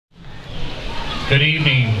Good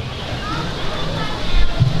evening.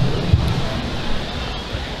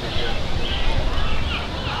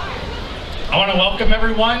 I want to welcome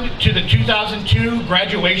everyone to the 2002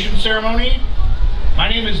 graduation ceremony. My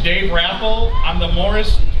name is Dave Raffel. I'm the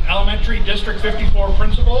Morris Elementary District 54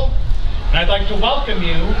 principal, and I'd like to welcome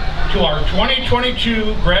you to our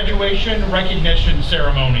 2022 graduation recognition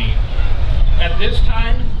ceremony. At this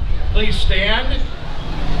time, please stand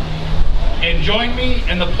and join me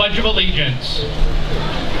in the Pledge of Allegiance.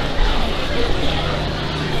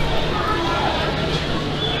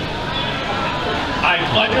 I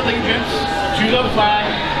pledge allegiance to the flag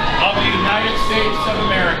of the United States of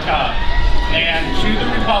America and to the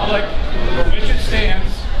republic for which it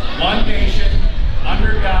stands, one nation,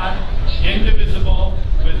 under God, indivisible,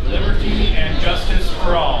 with liberty and justice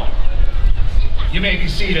for all. You may be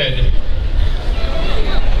seated.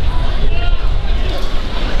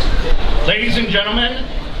 Ladies and gentlemen,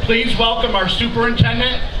 please welcome our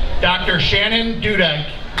superintendent, Dr. Shannon Dudek.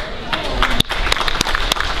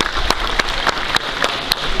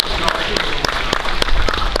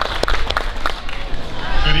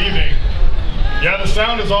 Good evening. Yeah, the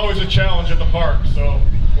sound is always a challenge at the park, so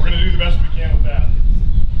we're going to do the best we can with that.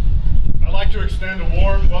 I'd like to extend a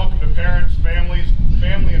warm welcome to parents, family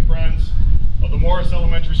and friends of the Morris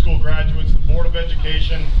Elementary School graduates, the Board of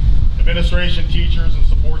Education, administration, teachers, and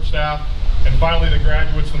support staff, and finally the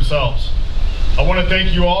graduates themselves. I want to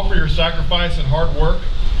thank you all for your sacrifice and hard work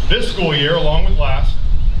this school year, along with last,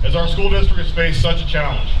 as our school district has faced such a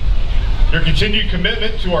challenge. Your continued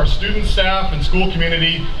commitment to our student, staff, and school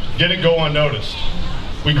community didn't go unnoticed.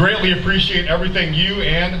 We greatly appreciate everything you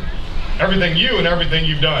and everything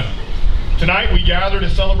you've done. Tonight we gather to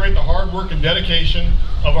celebrate the hard work and dedication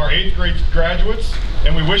of our 8th grade graduates,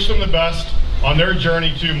 and we wish them the best on their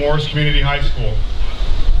journey to Morris Community High School.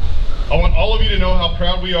 I want all of you to know how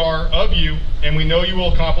proud we are of you, and we know you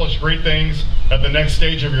will accomplish great things at the next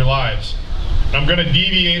stage of your lives. And I'm going to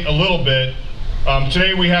deviate a little bit.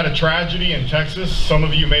 Today we had a tragedy in Texas. Some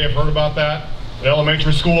of you may have heard about that. The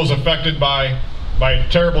elementary school is affected by a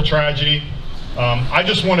terrible tragedy. I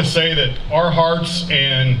just want to say that our hearts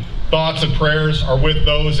and thoughts and prayers are with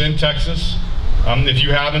those in Texas. If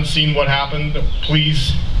you haven't seen what happened,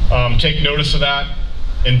 please take notice of that.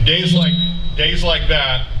 And days like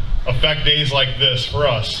that affect days like this for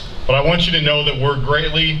us. But I want you to know that we're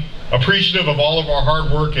greatly appreciative of all of our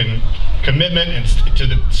hard work and commitment and to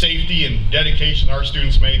the safety and dedication our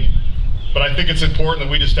students make. But I think it's important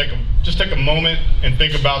that we just take a moment and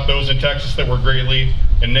think about those in Texas that were greatly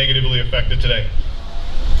and negatively affected today.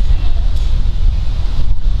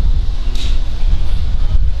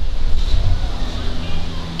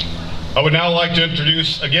 I would now like to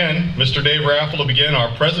introduce again Mr. Dave Raffel to begin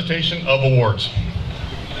our presentation of awards.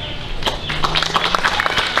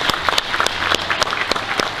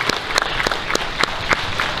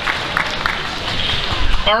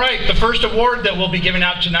 All right, the first award that we'll be giving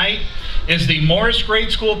out tonight is the Morris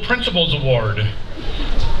Grade School Principals Award.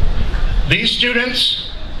 These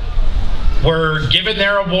students were given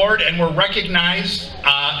their award and were recognized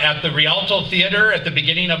at the Rialto Theater at the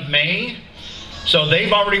beginning of May. So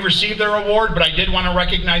they've already received their award, but I did want to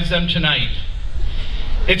recognize them tonight.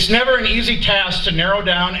 It's never an easy task to narrow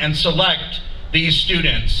down and select these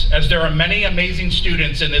students, as there are many amazing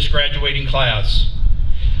students in this graduating class.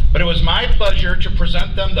 But it was my pleasure to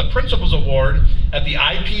present them the Principal's Award at the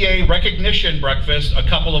IPA Recognition Breakfast a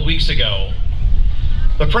couple of weeks ago.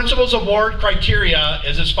 The Principal's Award criteria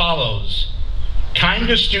is as follows: kind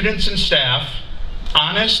to students and staff,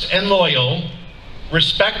 honest and loyal,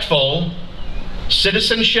 respectful,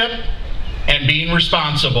 citizenship, and being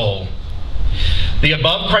responsible. The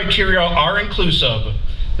above criteria are inclusive.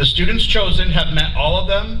 The students chosen have met all of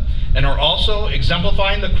them and are also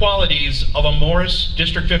exemplifying the qualities of a Morris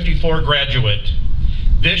District 54 graduate.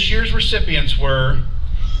 This year's recipients were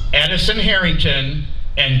Addison Harrington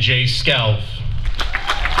and Jay Skelf.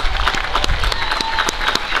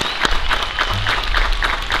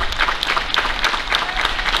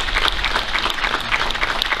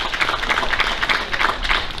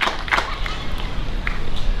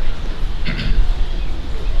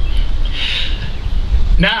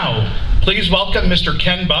 Now, please welcome Mr.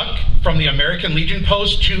 Ken Buck from the American Legion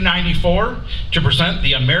Post 294 to present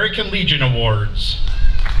the American Legion Awards.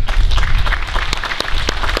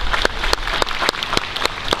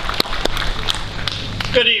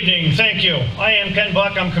 Good evening, thank you. I am Ken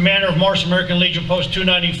Buck, I'm commander of Morris American Legion Post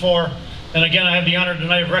 294, and again I have the honor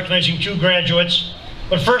tonight of recognizing 2 graduates.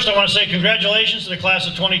 But first I want to say congratulations to the class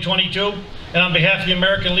of 2022, and on behalf of the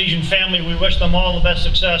American Legion family, we wish them all the best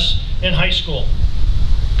success in high school.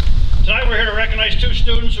 Tonight we're here to recognize two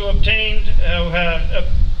students who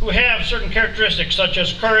have certain characteristics such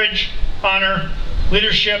as courage, honor,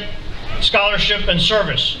 leadership, scholarship, and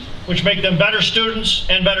service, which make them better students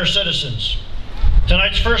and better citizens.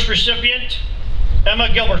 Tonight's first recipient, Emma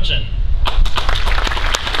Gilbertson.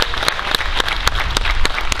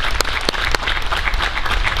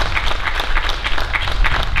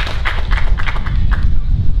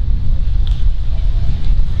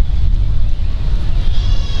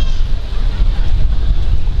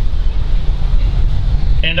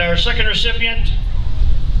 And our second recipient,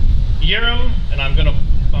 Yerim, and I'm gonna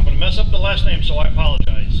mess up the last name, so I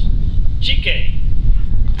apologize. Chike.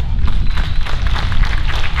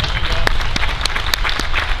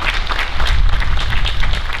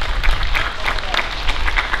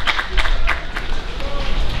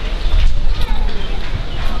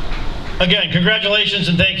 Again, congratulations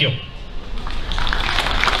and thank you.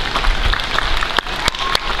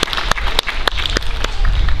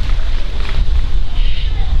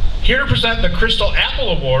 Here to present the Crystal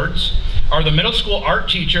Apple Awards are the middle school art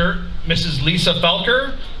teacher, Mrs. Lisa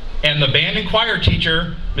Felker, and the band and choir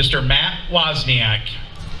teacher, Mr. Matt Wozniak.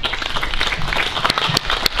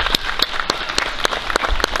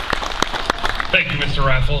 Thank you, Mr.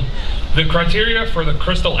 Raffel. The criteria for the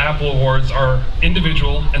Crystal Apple Awards are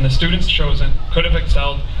individual, and the students chosen could have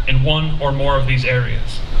excelled in one or more of these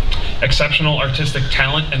areas: exceptional artistic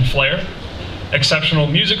talent and flair, exceptional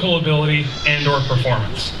musical ability and/or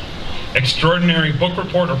performance, extraordinary book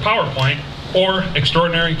report or PowerPoint, or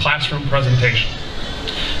extraordinary classroom presentation.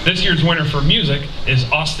 This year's winner for music is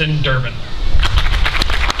Austin Durbin.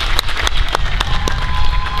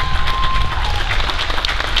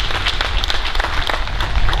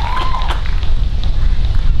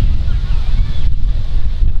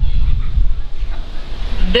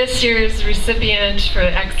 This year's recipient for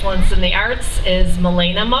excellence in the arts is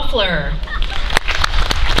Milena Muffler.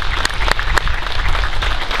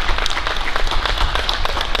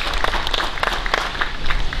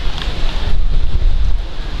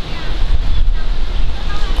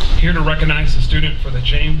 Here to recognize the student for the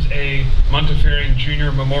James A. Montefiore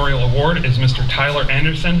Jr. Memorial Award is Mr. Tyler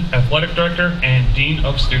Anderson, Athletic Director and Dean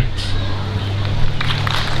of Students.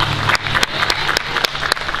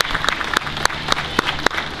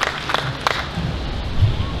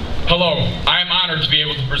 Hello, I am honored to be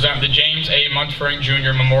able to present the James A. Montefiore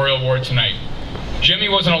Jr. Memorial Award tonight. Jimmy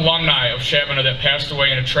was an alumni of Shabbona that passed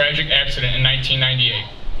away in a tragic accident in 1998.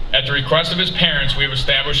 At the request of his parents, we have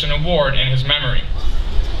established an award in his memory.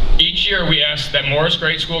 Each year we ask that Morris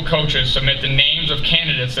Grade School coaches submit the names of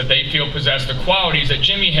candidates that they feel possess the qualities that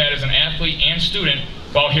Jimmy had as an athlete and student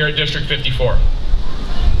while here at District 54.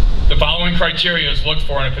 The following criteria is looked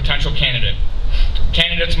for in a potential candidate.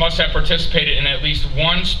 Candidates must have participated in at least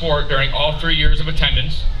one sport during all 3 years of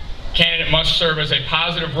attendance. Candidate must serve as a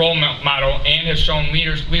positive role model and has shown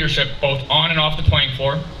leadership both on and off the playing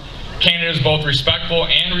floor. Candidate is both respectful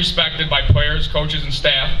and respected by players, coaches, and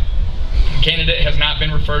staff. Candidate has not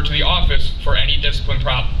been referred to the office for any discipline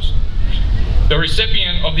problems. The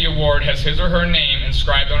recipient of the award has his or her name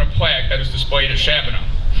inscribed on a plaque that is displayed at Shabbona.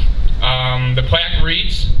 The plaque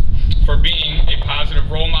reads, "For being a positive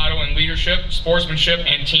role model in leadership, sportsmanship,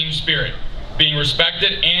 and team spirit, being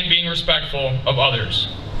respected and being respectful of others."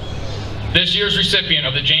 This year's recipient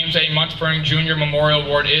of the James A. Montefiore Jr. Memorial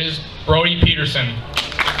Award is Brody Peterson.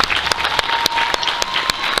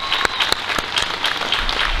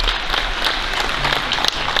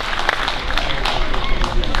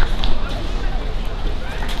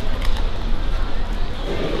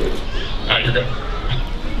 You're good.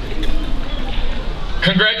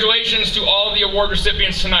 Congratulations to all of the award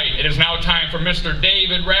recipients tonight. It is now time for Mr.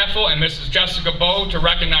 David Raffel and Mrs. Jessica Bowe to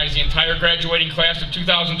recognize the entire graduating class of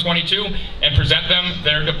 2022 and present them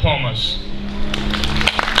their diplomas.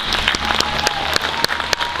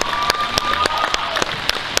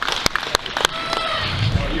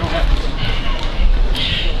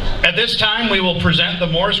 At this time, we will present the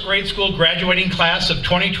Morris Grade School graduating class of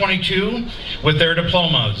 2022 with their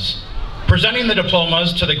diplomas. Presenting the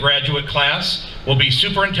diplomas to the graduate class will be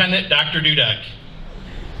Superintendent Dr. Dudek.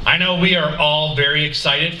 I know we are all very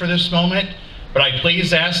excited for this moment, but I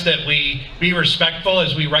please ask that we be respectful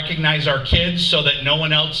as we recognize our kids so that no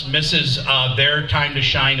one else misses their time to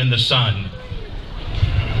shine in the sun.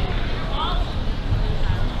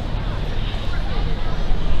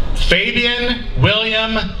 Fabian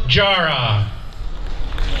William Jara.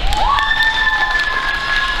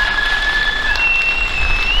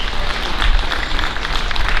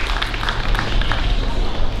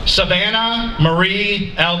 Savannah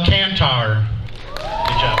Marie Alcantar.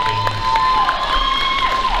 Good job,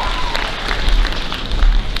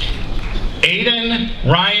 Aiden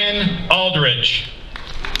Ryan Aldrich.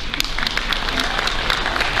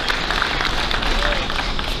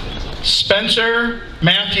 Spencer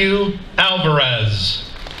Matthew Alvarez.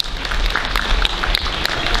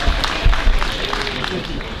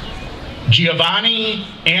 Giovanni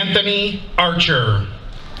Anthony Archer.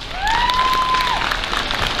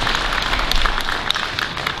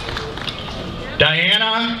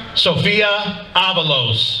 Diana Sophia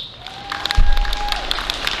Avalos.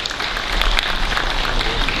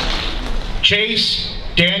 Chase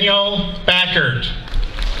Daniel Backert.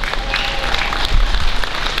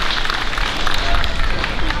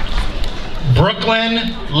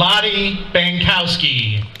 Brooklyn Lottie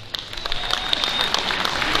Bankowski.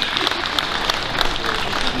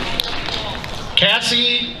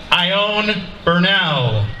 Cassie Ione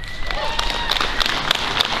Burnell.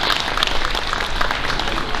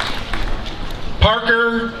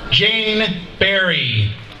 Parker Jane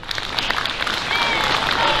Berry.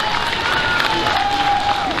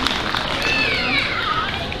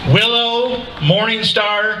 Willow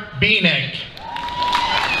Morningstar Beanick.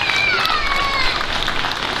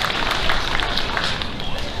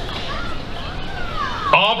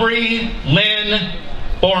 Aubrey Lynn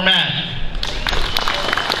Bormat.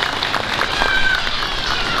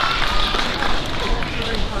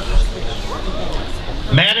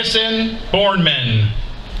 Madison Bornman.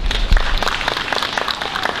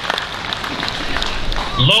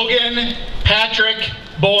 Logan Patrick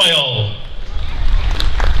Boyle.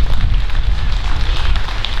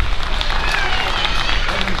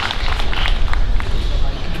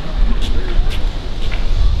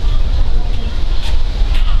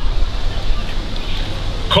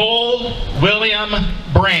 Cole William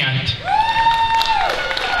Brandt.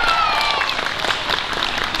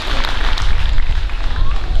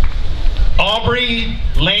 Aubrey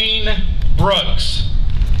Lane Brooks.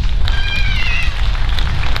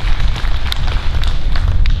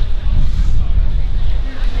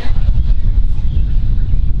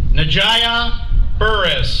 Najaya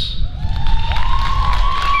Burris.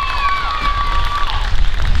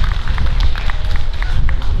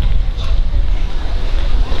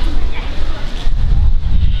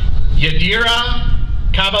 Yadira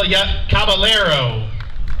Caballero.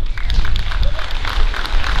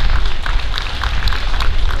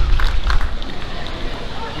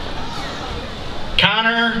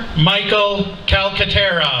 Connor Michael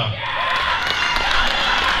Calcaterra.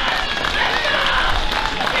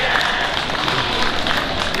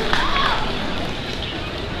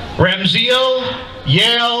 Ramziel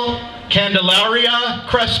Yale Candelaria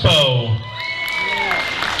Crespo.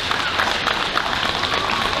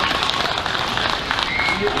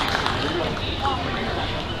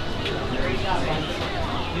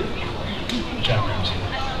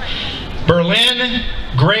 Berlin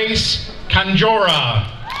Grace Conjora.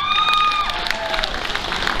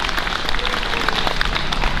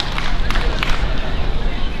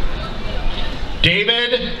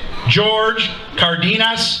 David George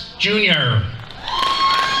Cardenas Jr.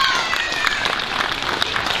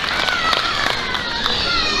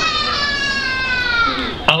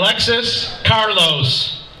 Alexis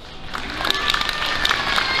Carlos.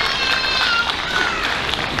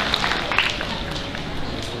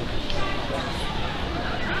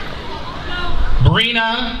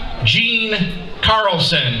 Brina Jean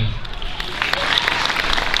Carlson.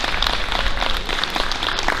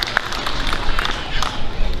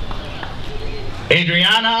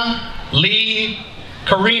 Adriana Lee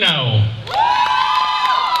Carino.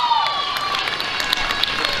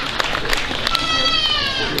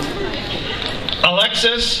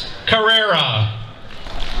 Alexis Carrera.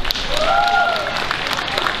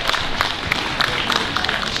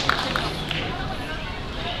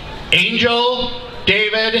 Angel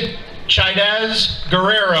David Chaidez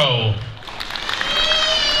Guerrero.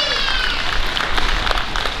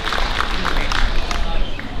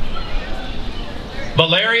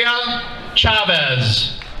 Valeria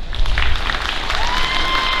Chavez.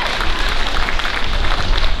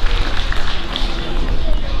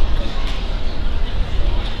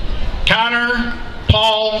 Connor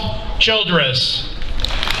Paul Childress.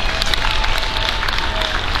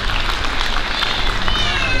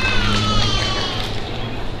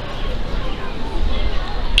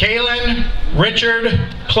 Kalen Richard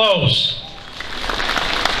Close.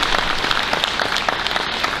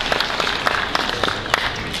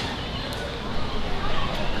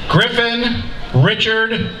 Griffin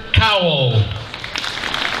Richard Cowell.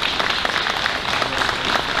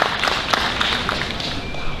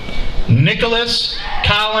 Nicholas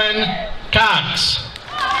Colin Cox.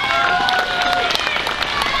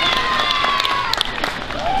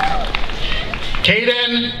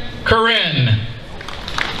 Caden Corinne.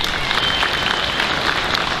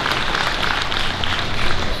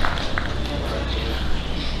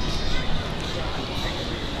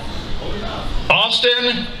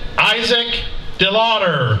 Austin Isaac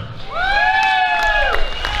DeLauder.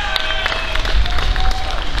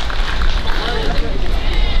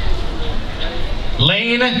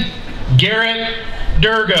 Lane Garrett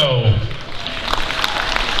Durgo.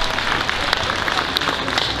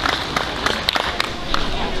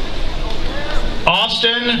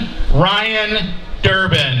 Austin Ryan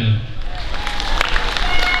Durbin.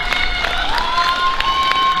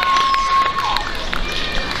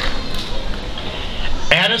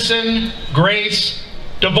 Addison Grace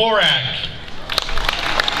Dvorak.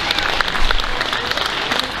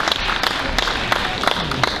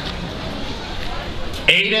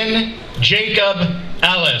 Aiden Jacob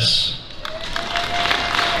Ellis.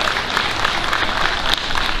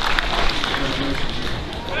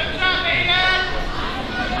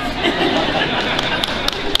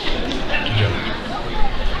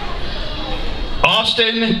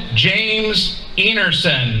 Austin James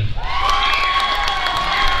Enerson.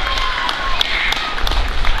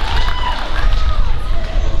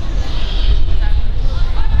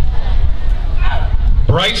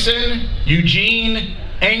 Bryson Eugene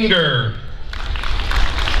Anger.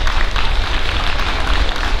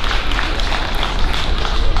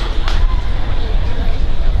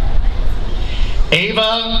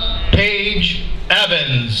 Ava Paige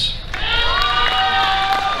Evans.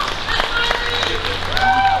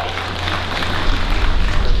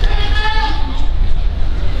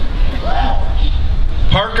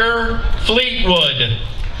 Parker Fleetwood.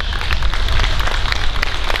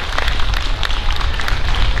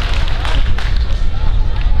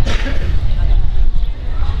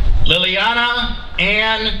 Liliana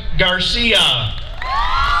Ann Garcia.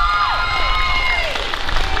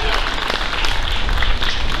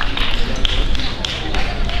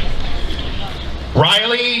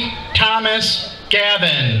 Riley Thomas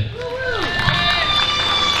Gavin.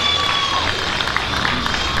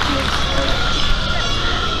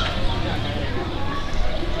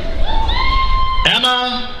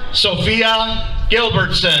 Emma Sophia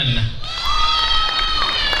Gilbertson.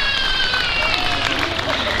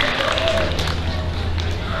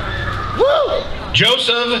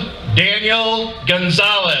 Joseph Daniel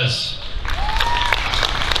Gonzalez.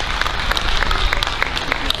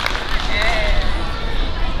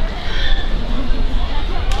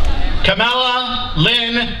 Kamala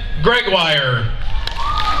Lynn Gregoire.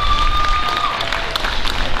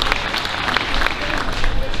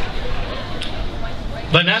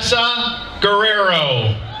 Vanessa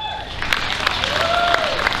Guerrero.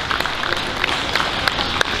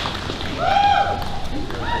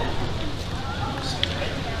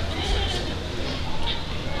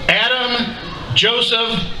 Adam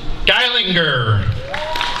Joseph Geilinger.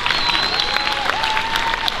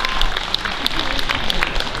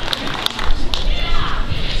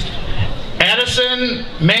 Addison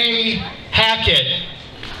May Hackett.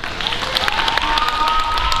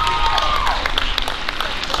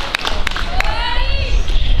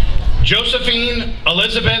 Josephine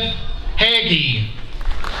Elizabeth Hagee.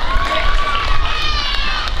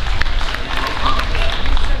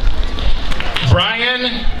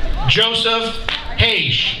 Brian Joseph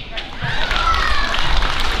Haish.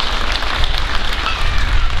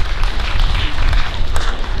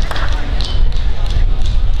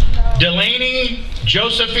 Delaney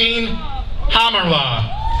Josephine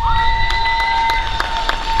Hamerla.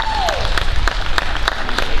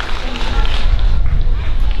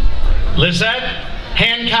 Lizette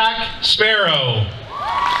Hancock Sparrow.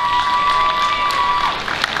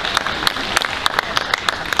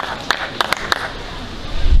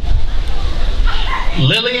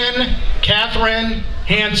 Lillian Catherine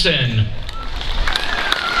Hansen.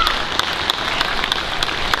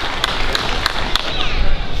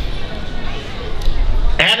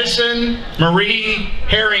 Addison Marie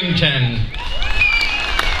Harrington.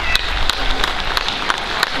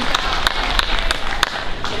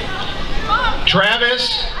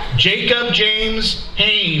 Travis Jacob James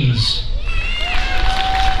Haynes.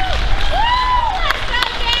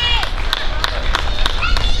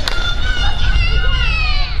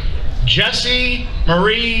 Jessie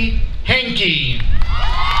Marie Henke.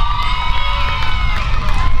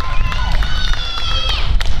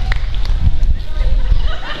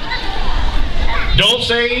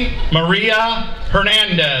 Dulce Maria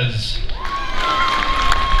Hernandez.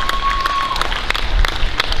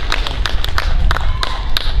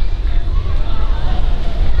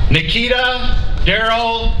 Nikita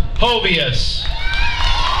Daryl Hovius.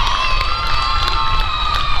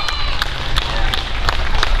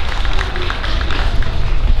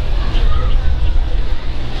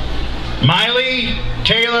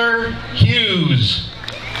 Taylor Hughes.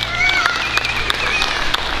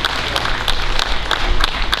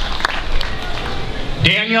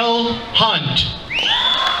 Daniel Hunt.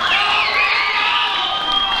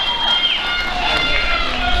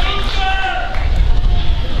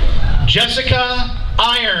 Jessica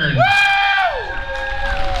Iron.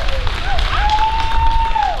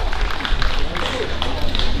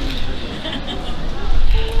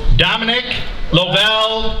 Dominic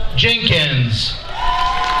Lovell Jenkins.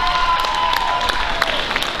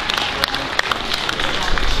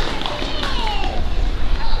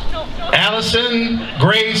 Allison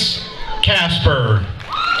Grace Casper.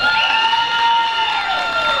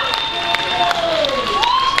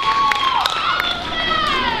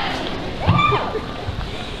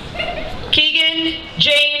 Keegan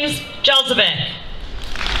James Jelzovic.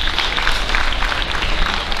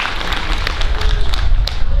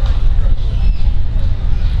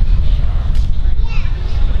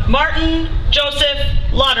 Martin Joseph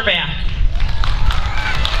Lauterbach.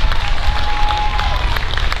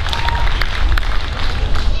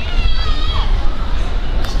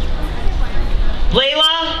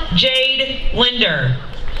 Layla Jade Linder.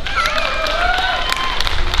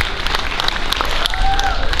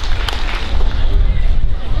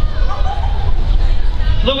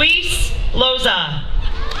 Luis Loza.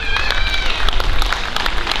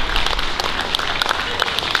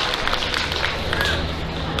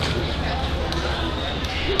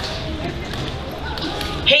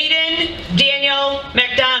 Hayden Daniel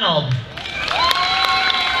McDonald.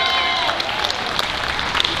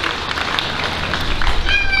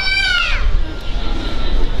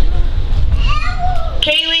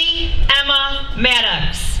 Kaylee Emma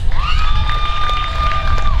Maddox.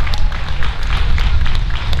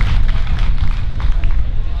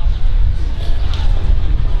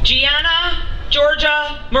 Gianna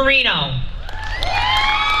Georgia Marino.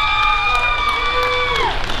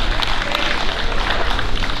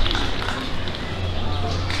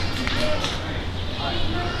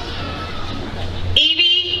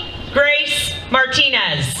 Evie Grace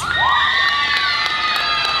Martinez.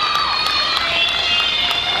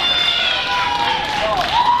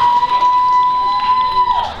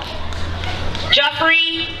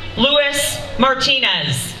 Jeffrey Lewis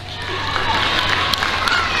Martinez.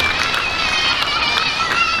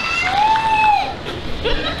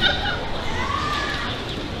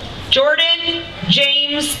 Jordan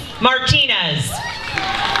James Martinez.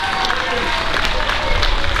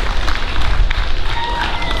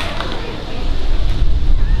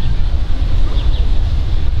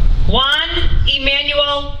 Juan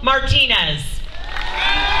Emmanuel Martinez.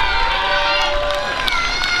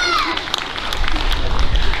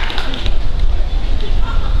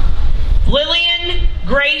 Lillian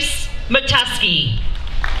Grace Mateski.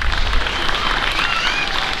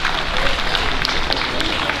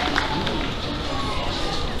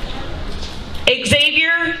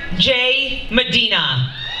 Xavier J.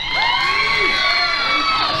 Medina.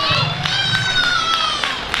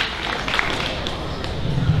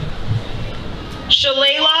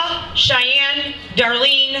 Shalayla Cheyenne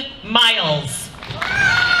Darlene Miles.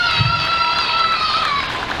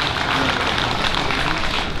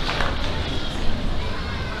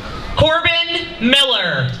 Corbin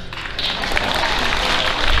Miller.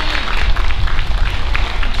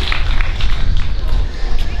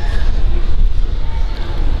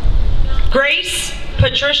 Grace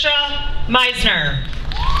Patricia Meisner.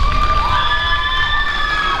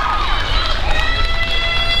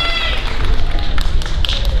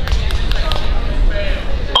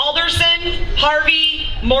 Alderson Harvey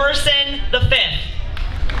Morrison V.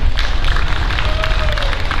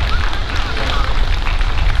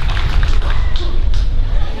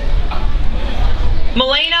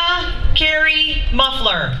 Melena Carey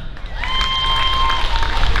Muffler.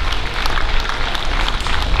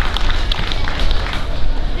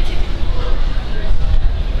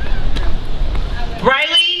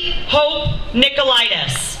 Riley Hope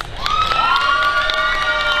Nicolaitis.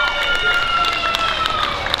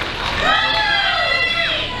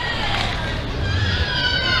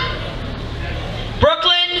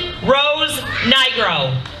 Brooklyn Rose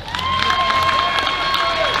Nigro.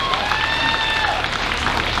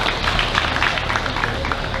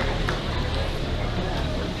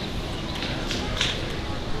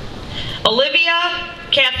 Olivia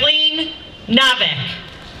Kathleen Novick.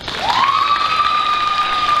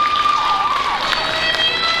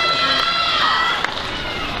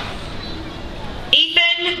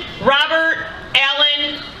 Ethan Robert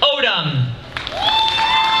Allen Odom.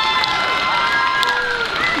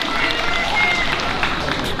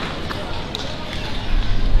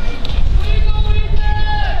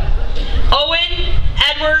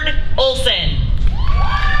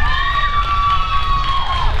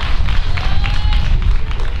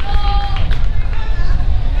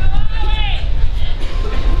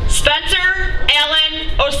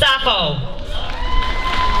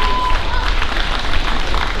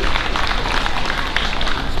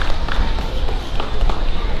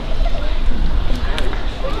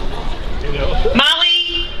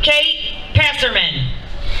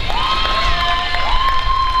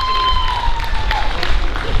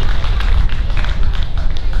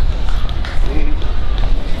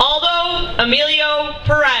 Emilio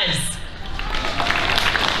Perez.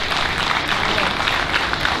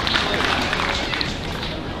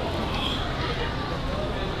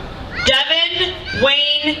 Devin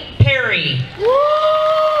Wayne Perry.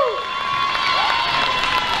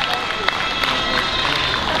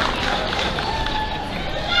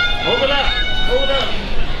 Hold it up. Hold it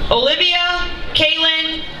up. Olivia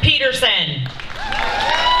Kaylin Peterson.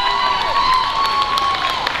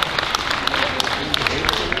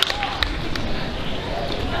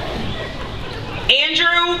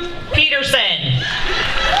 Andrew Peterson.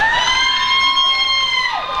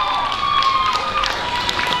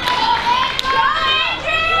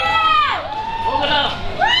 Hold it up.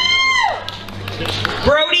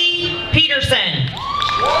 Brody Peterson.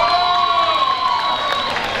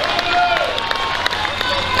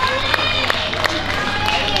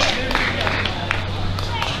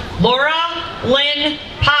 Laura Lynn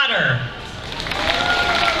Potter.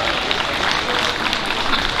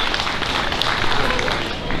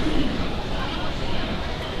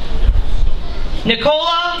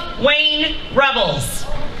 Nicola Wayne Rebels.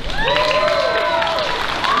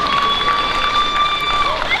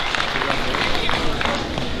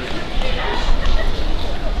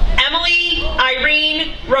 Emily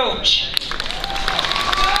Irene Roach.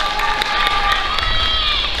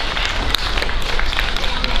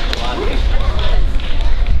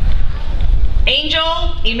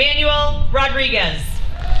 Angel Emmanuel Rodriguez.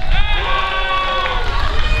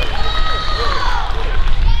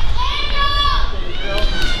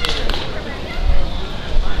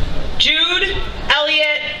 Jude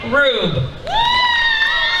Elliott Rube.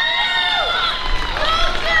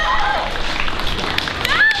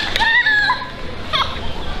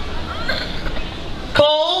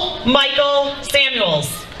 Cole Michael Samuels.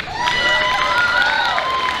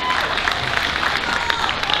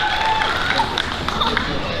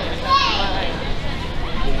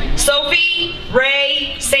 Sophie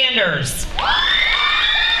Ray Sanders.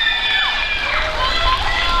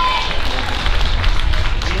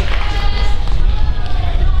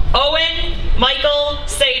 Owen Michael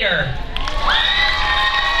Sater.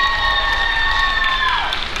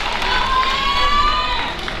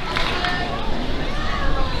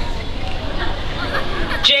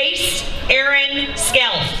 Jace Aaron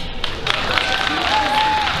Skelf.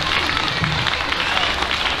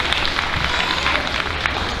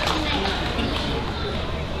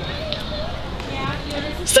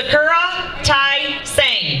 Sakura Tai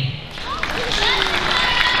Sang.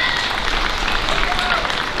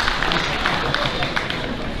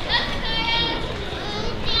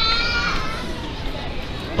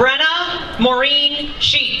 Brenna Maureen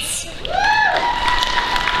Sheets.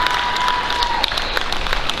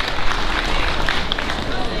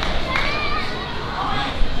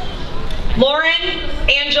 Lauren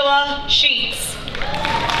Angela Sheets.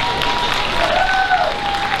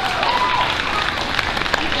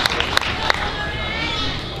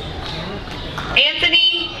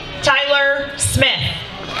 Anthony Tyler Smith.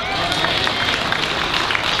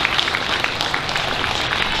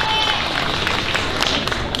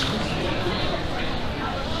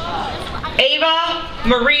 Ava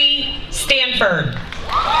Marie Stanford.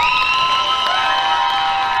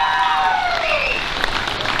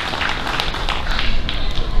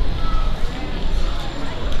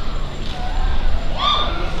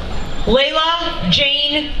 Layla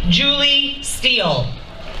Jane Julie Steele.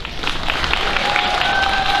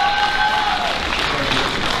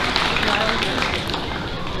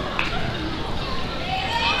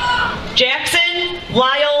 Jackson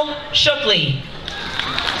Lyle Shookley.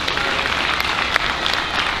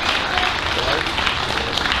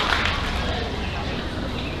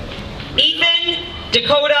 Ethan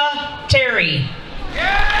Dakota Terry.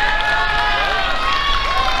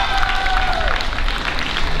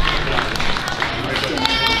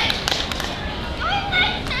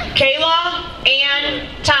 Kayla Ann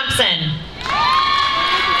Thompson.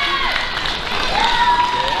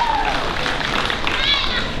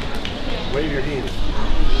 Wave your hand.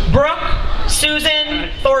 Brooke Susan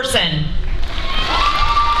Thorson.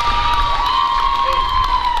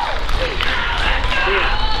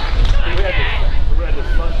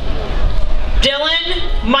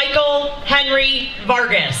 Dylan Michael Henry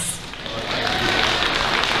Vargas.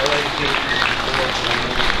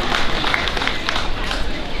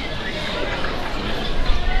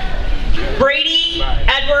 Brady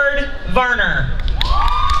Edward Varner.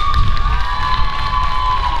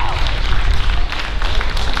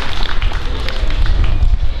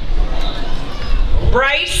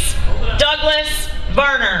 Bryce Douglas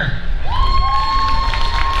Varner.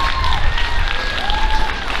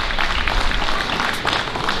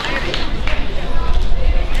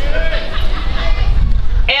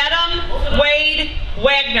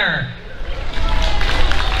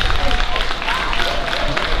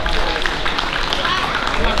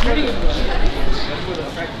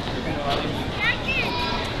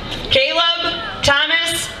 Caleb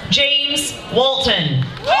Thomas James Walton.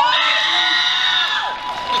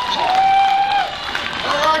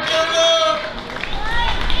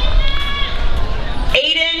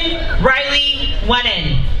 Aiden Riley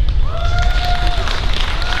Wennon.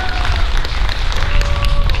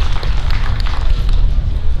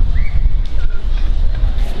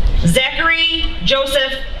 Zachary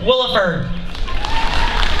Joseph Williford.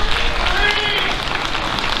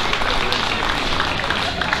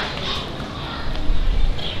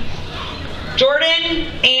 Jordan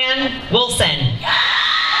Ann Wilson.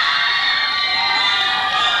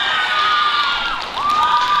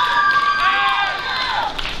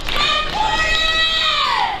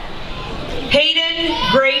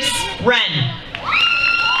 Hayden Grace Wren.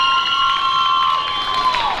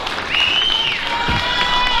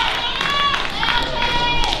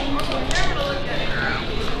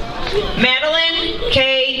 Madeline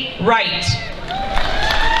K. Wright.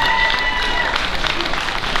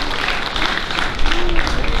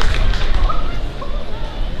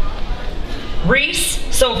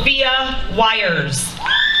 Reese Sophia Wires.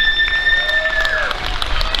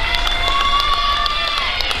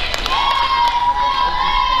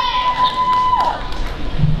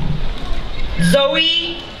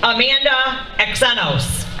 Zoe Amanda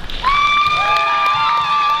Exenos.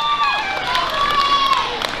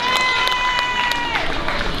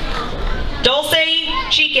 Dulce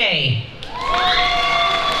Chique.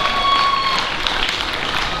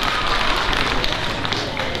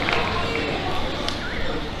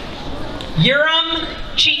 Urim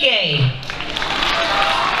Chique.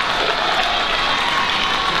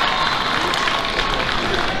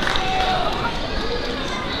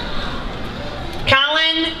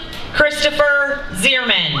 Colin Christopher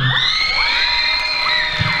Zierman.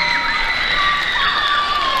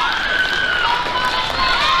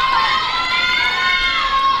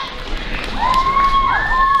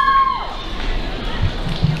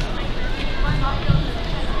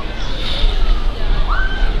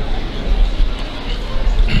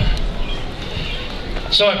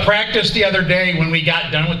 So at practice the other day, when we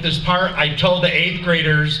got done with this part, I told the 8th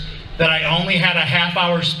graders that I only had a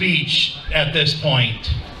half-hour speech at this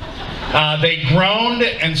point. They groaned,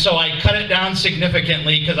 and so I cut it down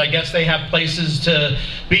significantly because I guess they have places to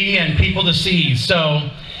be and people to see.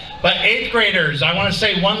 But 8th graders, I want to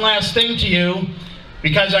say one last thing to you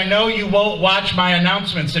because I know you won't watch my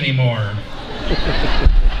announcements anymore.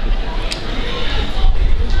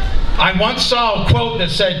 I once saw a quote that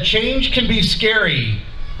said, "Change can be scary,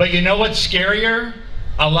 but you know what's scarier?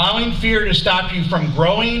 Allowing fear to stop you from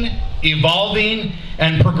growing, evolving,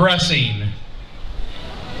 and progressing."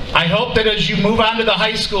 I hope that as you move on to the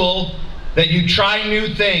high school, that you try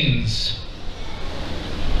new things.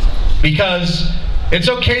 Because it's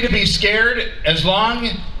okay to be scared as long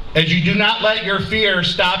as you do not let your fear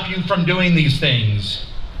stop you from doing these things.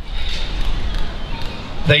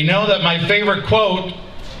 They know that my favorite quote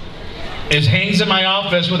hangs in my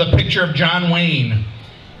office with a picture of John Wayne.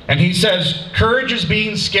 And he says, "Courage is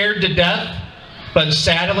being scared to death, but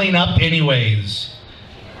saddling up anyways."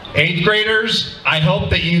 8th graders, I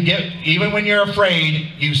hope that even when you're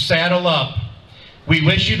afraid, you saddle up. We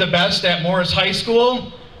wish you the best at Morris High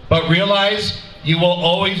School, but realize you will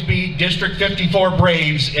always be District 54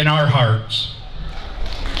 Braves in our hearts.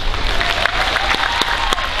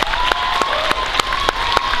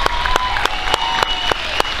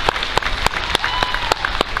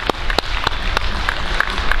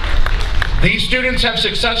 These students have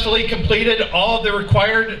successfully completed all of the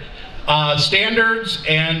required standards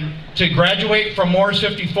and to graduate from Morris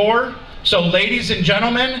 54. So ladies and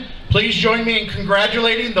gentlemen, please join me in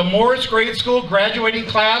congratulating the Morris Grade School graduating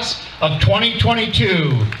class of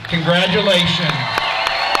 2022. Congratulations.